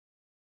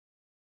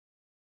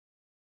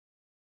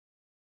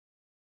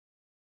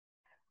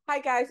Hi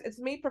guys, it's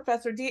me,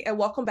 Professor D, and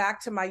welcome back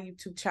to my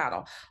YouTube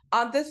channel.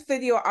 On this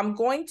video, I'm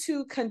going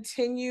to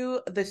continue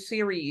the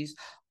series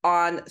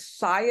on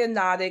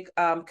cyanotic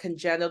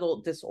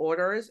congenital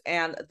disorders,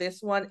 and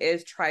this one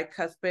is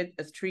Tricuspid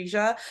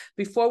Atresia.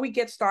 Before we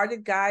get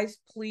started, guys,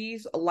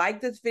 please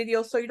like this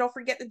video so you don't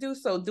forget to do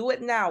so. Do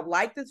it now.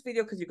 Like this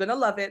video because you're going to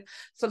love it.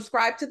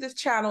 Subscribe to this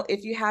channel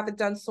if you haven't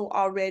done so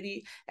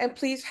already, and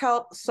please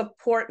help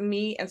support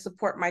me and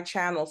support my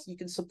channel. So you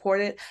can support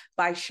it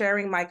by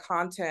sharing my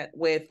content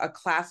with a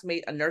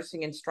classmate, a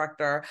nursing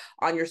instructor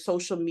on your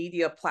social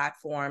media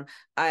platform,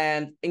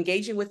 and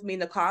engaging with me in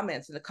the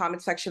comments. In the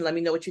comment section, let me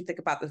know what you think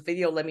about this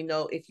video. Let me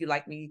know if you'd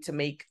like me to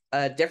make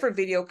a different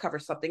video, cover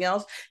something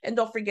else. And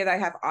don't forget, I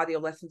have audio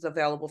lessons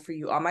available for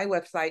you on my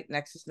website,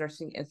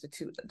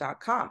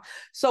 nexusnursinginstitute.com.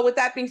 So with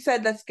that being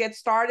said, let's get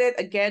started.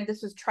 Again,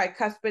 this is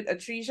Tricuspid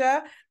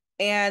Atresia.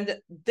 And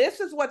this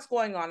is what's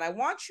going on. I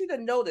want you to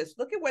notice,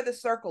 look at where the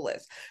circle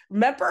is.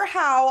 Remember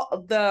how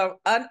the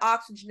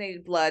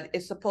unoxygenated blood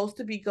is supposed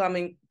to be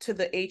coming to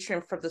the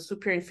atrium from the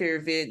superior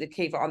inferior vena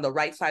cava on the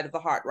right side of the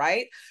heart,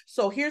 right?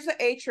 So here's the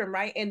atrium,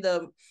 right? And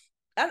the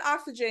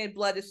unoxygenated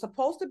blood is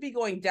supposed to be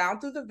going down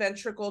through the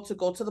ventricle to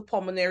go to the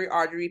pulmonary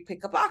artery,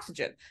 pick up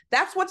oxygen.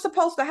 That's what's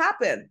supposed to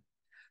happen.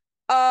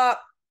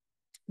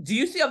 Do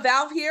you see a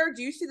valve here?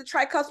 Do you see the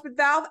tricuspid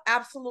valve?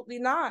 Absolutely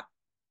not.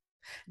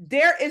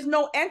 There is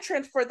no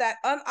entrance for that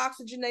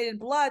unoxygenated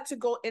blood to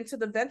go into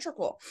the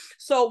ventricle.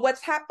 So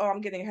what's happening? Oh,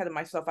 I'm getting ahead of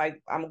myself.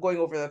 I'm going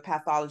over the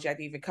pathology. I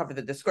didn't even cover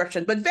the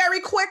description. But very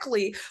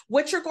quickly,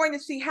 what you're going to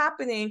see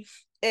happening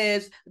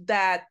is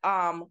that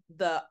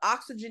the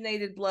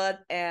oxygenated blood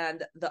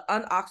and the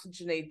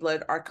unoxygenated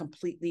blood are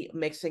completely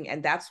mixing.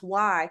 And that's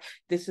why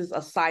this is a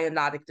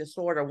cyanotic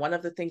disorder. One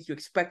of the things you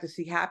expect to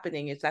see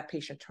happening is that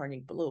patient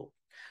turning blue.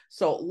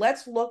 So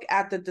let's look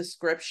at the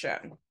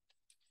description.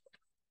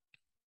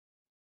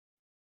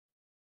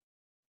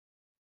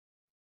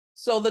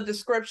 So the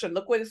description,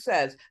 look what it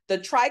says. The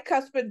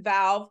tricuspid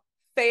valve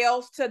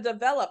fails to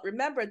develop.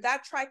 Remember,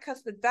 that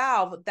tricuspid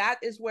valve, that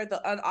is where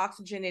the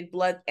unoxygenated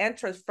blood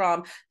enters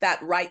from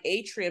that right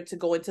atrium to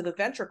go into the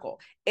ventricle.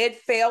 It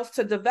fails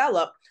to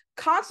develop.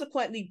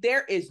 Consequently,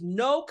 there is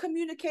no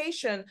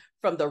communication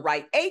from the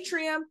right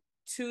atrium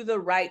to the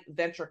right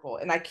ventricle.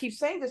 And I keep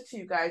saying this to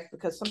you guys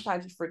because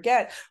sometimes you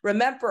forget.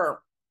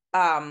 Remember,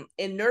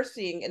 in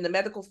nursing, in the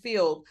medical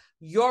field,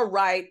 your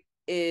right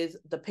is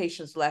the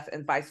patient's left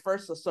and vice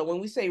versa. So when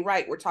we say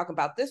right, we're talking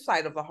about this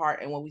side of the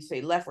heart. And when we say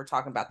left, we're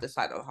talking about this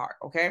side of the heart,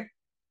 okay?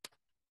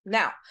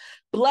 Now,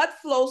 blood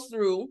flows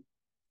through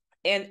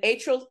an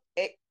atrial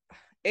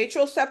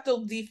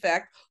septal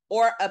defect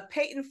or a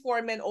patent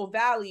foramen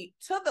ovale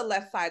to the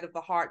left side of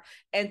the heart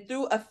and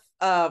through a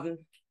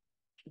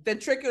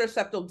ventricular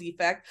septal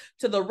defect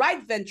to the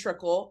right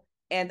ventricle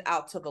and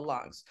out to the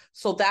lungs.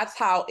 So that's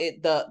how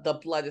the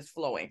blood is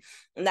flowing.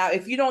 Now,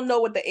 if you don't know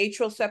what the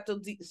atrial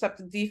septal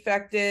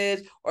defect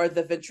is or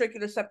the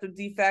ventricular septal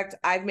defect,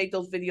 I've made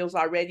those videos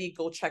already.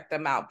 Go check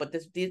them out. But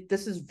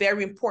this is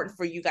very important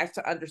for you guys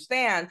to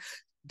understand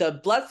the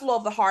blood flow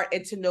of the heart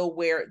and to know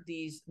where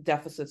these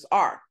deficits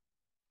are.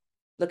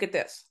 Look at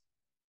this.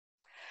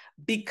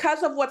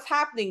 Because of what's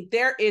happening,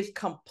 there is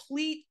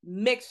complete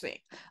mixing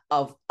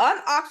of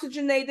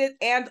unoxygenated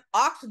and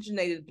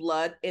oxygenated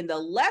blood in the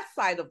left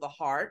side of the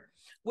heart,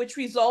 which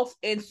results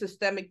in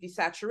systemic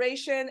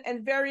desaturation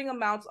and varying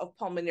amounts of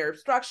pulmonary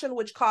obstruction,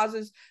 which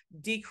causes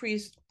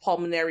decreased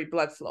pulmonary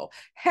blood flow.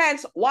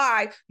 Hence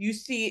why you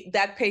see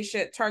that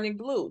patient turning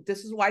blue.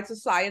 This is why it's a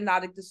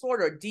cyanotic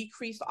disorder,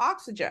 decreased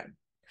oxygen.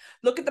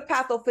 Look at the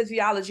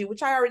pathophysiology,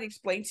 which I already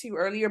explained to you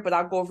earlier, but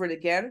I'll go over it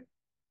again.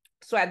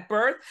 So at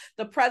birth,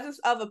 the presence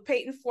of a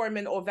patent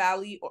foramen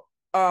ovale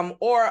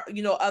or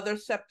other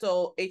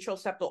atrial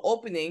septal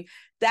opening,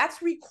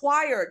 that's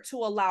required to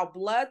allow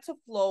blood to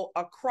flow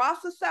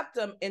across the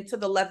septum into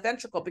the left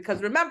ventricle.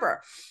 Because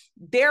remember,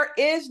 there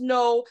is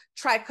no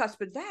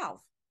tricuspid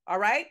valve. All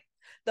right.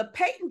 The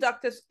patent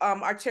ductus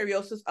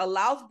arteriosus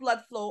allows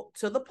blood flow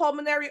to the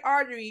pulmonary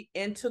artery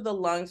into the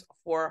lungs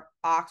for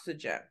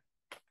oxygen.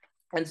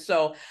 And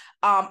so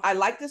I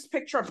like this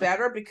picture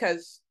better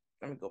because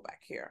let me go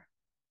back here.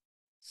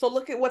 So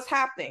look at what's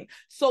happening.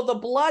 So the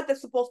blood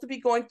that's supposed to be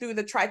going through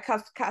the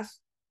tricuspid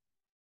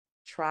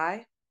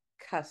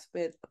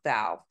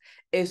valve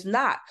is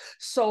not.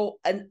 So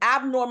an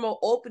abnormal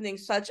opening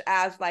such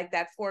as like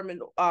that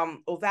foramen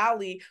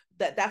ovale,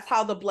 that's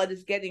how the blood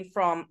is getting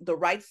from the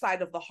right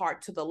side of the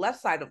heart to the left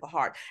side of the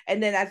heart.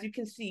 And then as you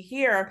can see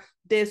here,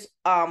 this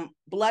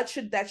blood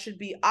that should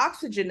be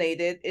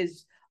oxygenated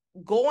is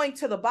going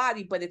to the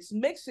body, but it's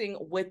mixing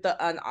with the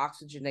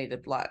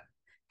unoxygenated blood.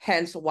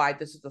 Hence why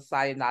this is a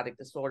cyanotic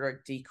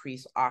disorder,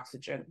 decreased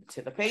oxygen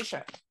to the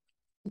patient.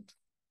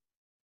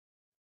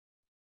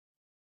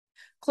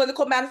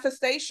 Clinical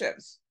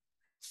manifestations.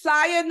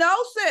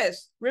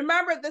 Cyanosis.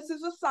 Remember, this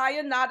is a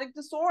cyanotic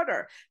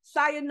disorder.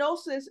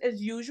 Cyanosis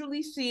is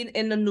usually seen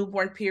in the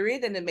newborn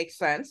period, and it makes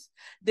sense.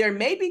 There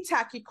may be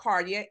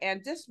tachycardia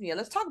and dyspnea.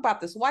 Let's talk about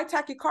this. Why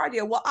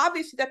tachycardia? Well,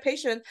 obviously, that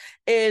patient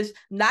is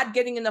not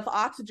getting enough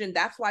oxygen.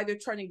 That's why they're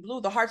turning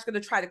blue. The heart's going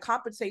to try to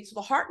compensate, so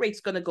the heart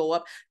rate's going to go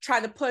up,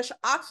 trying to push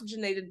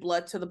oxygenated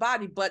blood to the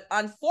body. But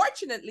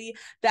unfortunately,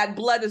 that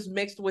blood is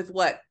mixed with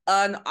what?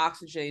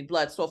 Unoxygenated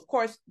blood. So, of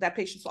course, that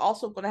patient's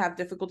also going to have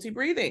difficulty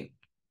breathing.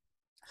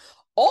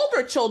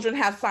 Older children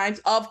have signs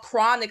of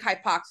chronic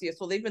hypoxia.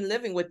 So they've been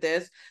living with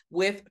this,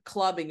 with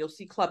clubbing. You'll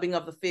see clubbing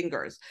of the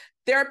fingers.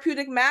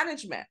 Therapeutic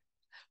management.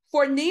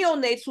 For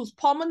neonates whose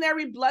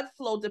pulmonary blood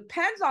flow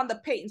depends on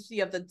the patency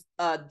of the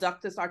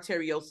ductus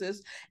arteriosus,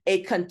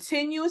 a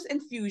continuous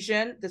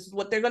infusion, this is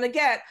what they're going to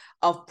get,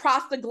 of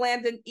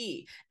prostaglandin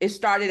E. It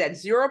started at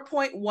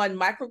 0.1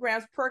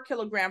 micrograms per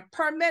kilogram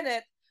per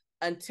minute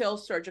until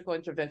surgical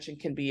intervention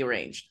can be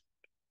arranged.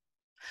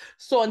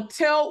 So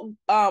until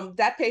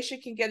that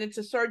patient can get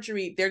into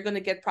surgery, they're going to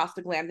get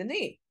prostaglandin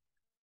E.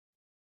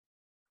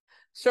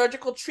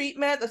 Surgical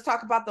treatment, let's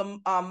talk about the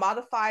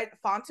modified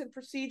Fontan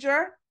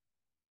procedure.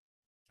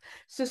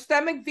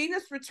 Systemic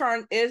venous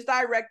return is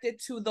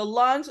directed to the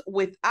lungs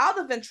without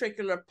a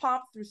ventricular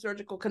pump through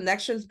surgical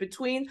connections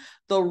between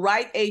the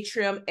right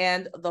atrium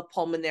and the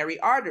pulmonary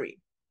artery.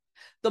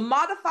 The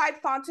modified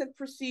Fontan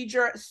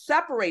procedure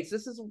separates,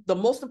 this is the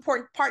most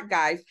important part,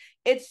 guys,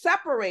 it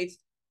separates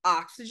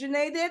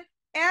oxygenated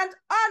and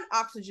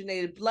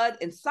unoxygenated blood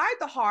inside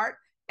the heart,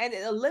 and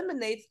it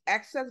eliminates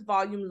excess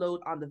volume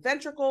load on the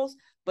ventricles,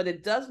 but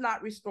it does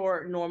not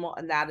restore normal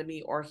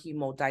anatomy or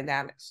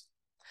hemodynamics.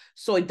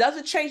 So it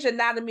doesn't change the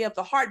anatomy of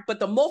the heart, but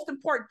the most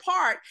important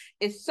part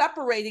is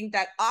separating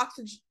that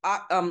oxygen.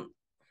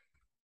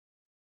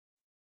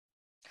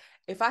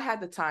 If I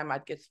had the time,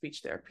 I'd get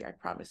speech therapy. I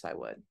promise I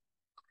would.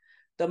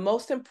 The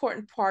most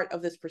important part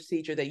of this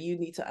procedure that you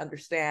need to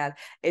understand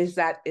is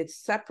that it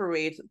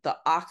separates the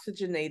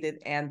oxygenated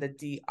and the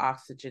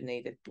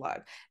deoxygenated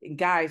blood. And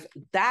guys,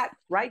 that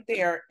right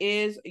there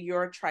is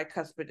your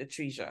tricuspid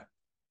atresia.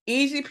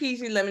 Easy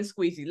peasy lemon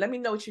squeezy. Let me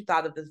know what you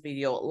thought of this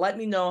video. Let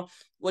me know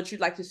what you'd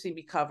like to see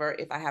me cover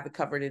if I haven't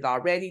covered it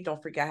already.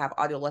 Don't forget, I have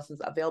audio lessons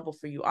available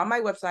for you on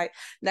my website,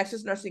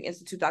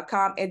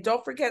 nexusnursinginstitute.com. And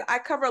don't forget, I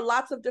cover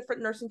lots of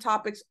different nursing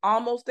topics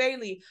almost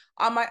daily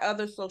on my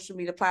other social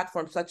media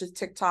platforms, such as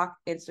TikTok,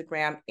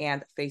 Instagram,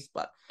 and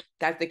Facebook.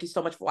 Guys, thank you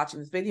so much for watching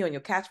this video, and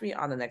you'll catch me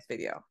on the next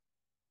video.